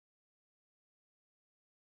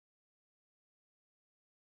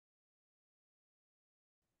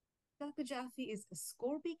Dr. Jaffe, is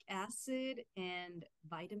ascorbic acid and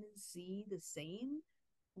vitamin C the same?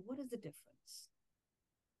 What is the difference?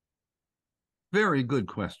 Very good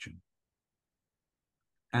question.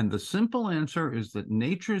 And the simple answer is that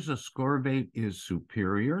nature's ascorbate is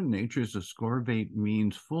superior. Nature's ascorbate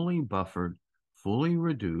means fully buffered, fully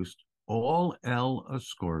reduced, all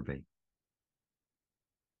L-ascorbate.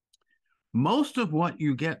 Most of what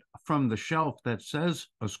you get from the shelf that says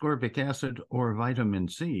ascorbic acid or vitamin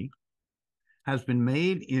C has been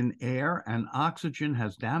made in air and oxygen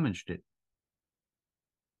has damaged it.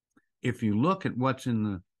 If you look at what's in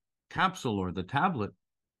the capsule or the tablet,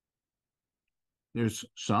 there's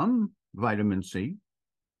some vitamin C,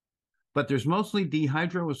 but there's mostly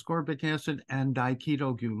dehydroascorbic acid and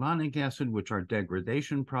diketogulonic acid, which are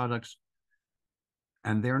degradation products,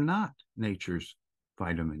 and they're not nature's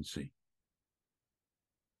vitamin C.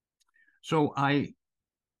 So I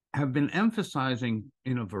have been emphasizing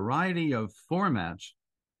in a variety of formats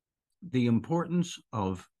the importance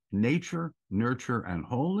of nature, nurture, and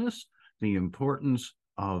wholeness, the importance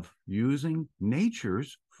of using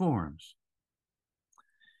nature's forms.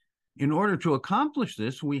 In order to accomplish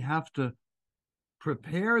this, we have to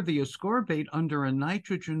prepare the ascorbate under a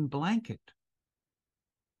nitrogen blanket.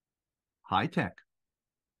 High tech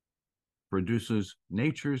produces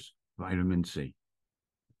nature's vitamin C.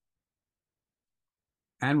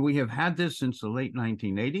 And we have had this since the late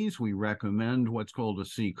 1980s. We recommend what's called a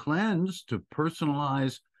C cleanse to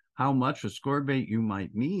personalize how much ascorbate you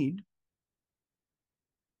might need.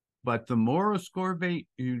 But the more ascorbate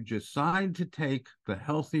you decide to take, the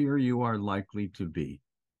healthier you are likely to be.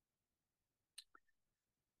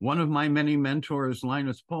 One of my many mentors,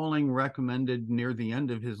 Linus Pauling, recommended near the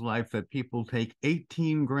end of his life that people take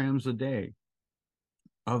 18 grams a day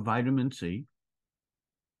of vitamin C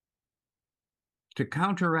to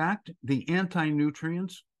counteract the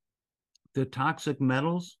anti-nutrients, the toxic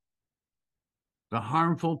metals, the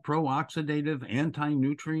harmful pro-oxidative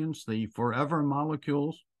anti-nutrients, the forever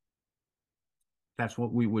molecules. That's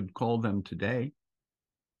what we would call them today.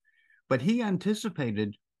 But he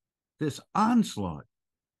anticipated this onslaught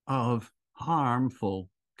of harmful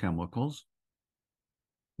chemicals,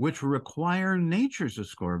 which require nature's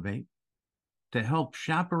ascorbate to help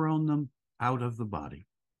chaperone them out of the body.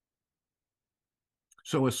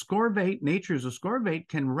 So ascorbate, nature's ascorbate,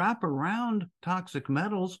 can wrap around toxic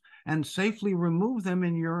metals and safely remove them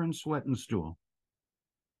in urine, sweat, and stool.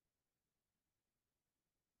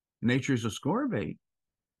 Nature's ascorbate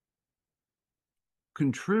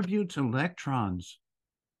contributes electrons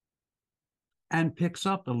and picks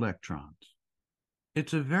up electrons.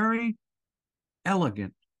 It's a very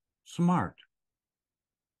elegant, smart,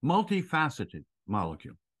 multifaceted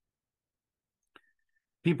molecule.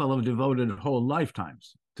 People have devoted whole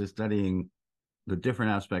lifetimes to studying the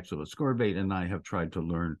different aspects of ascorbate, and I have tried to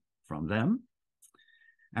learn from them.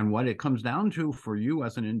 And what it comes down to for you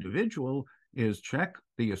as an individual is check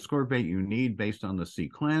the ascorbate you need based on the C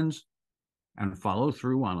cleanse and follow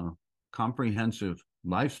through on a comprehensive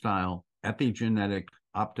lifestyle epigenetic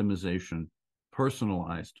optimization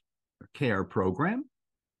personalized care program.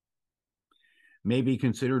 Maybe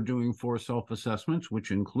consider doing 4 self-assessments,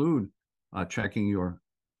 which include checking your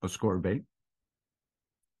ascorbate.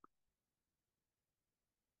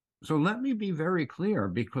 So let me be very clear,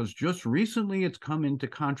 because just recently it's come into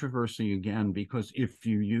controversy again, because if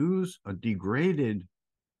you use a degraded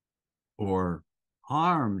or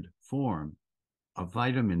harmed form of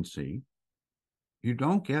vitamin C, you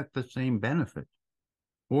don't get the same benefit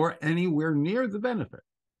or anywhere near the benefit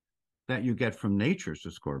that you get from nature's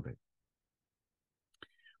ascorbate.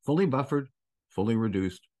 Fully buffered, fully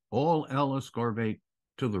reduced, all L-ascorbate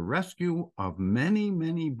to the rescue of many,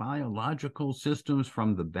 many biological systems,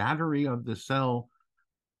 from the battery of the cell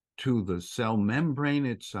to the cell membrane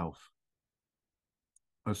itself.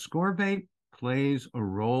 Ascorbate plays a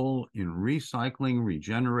role in recycling,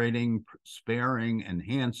 regenerating, sparing,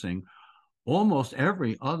 enhancing almost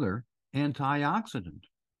every other antioxidant.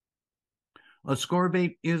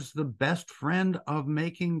 Ascorbate is the best friend of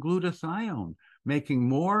making glutathione, making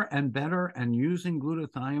more and better and using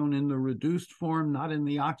glutathione in the reduced form, not in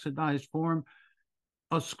the oxidized form.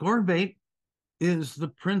 Ascorbate is the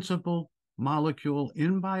principal molecule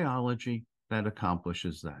in biology that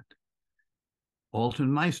accomplishes that.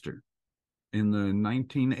 Alton Meister in the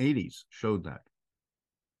 1980s showed that.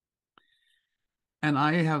 And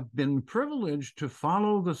I have been privileged to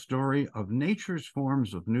follow the story of nature's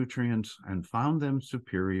forms of nutrients and found them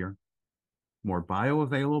superior, more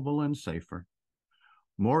bioavailable and safer,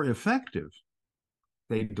 more effective.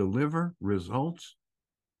 They deliver results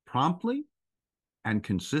promptly and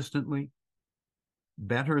consistently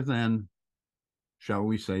better than, shall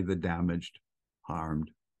we say, the damaged,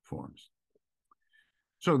 harmed forms.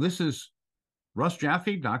 So this is Russ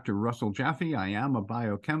Jaffe, Dr. Russell Jaffe. I am a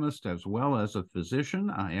biochemist as well as a physician.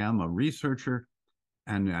 I am a researcher,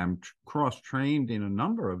 and I'm cross-trained in a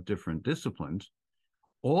number of different disciplines,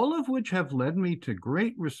 all of which have led me to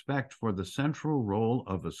great respect for the central role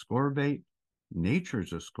of ascorbate,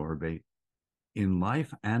 nature's ascorbate, in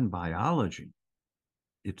life and biology.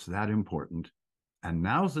 It's that important. And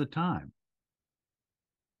now's the time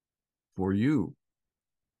for you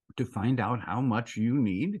to find out how much you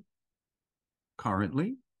need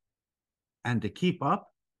currently and to keep up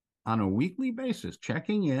on a weekly basis,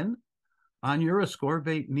 checking in on your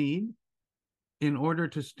ascorbate need in order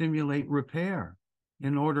to stimulate repair,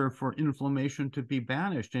 in order for inflammation to be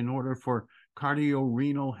banished, in order for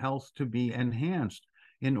cardiorenal health to be enhanced,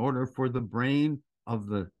 in order for the brain of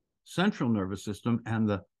the central nervous system and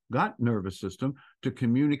the gut nervous system to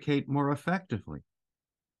communicate more effectively.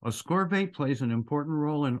 Ascorbate plays an important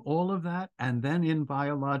role in all of that, and then in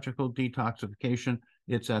biological detoxification,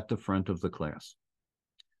 it's at the front of the class.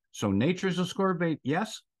 So nature's ascorbate,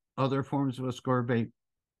 yes. Other forms of ascorbate,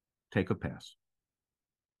 take a pass.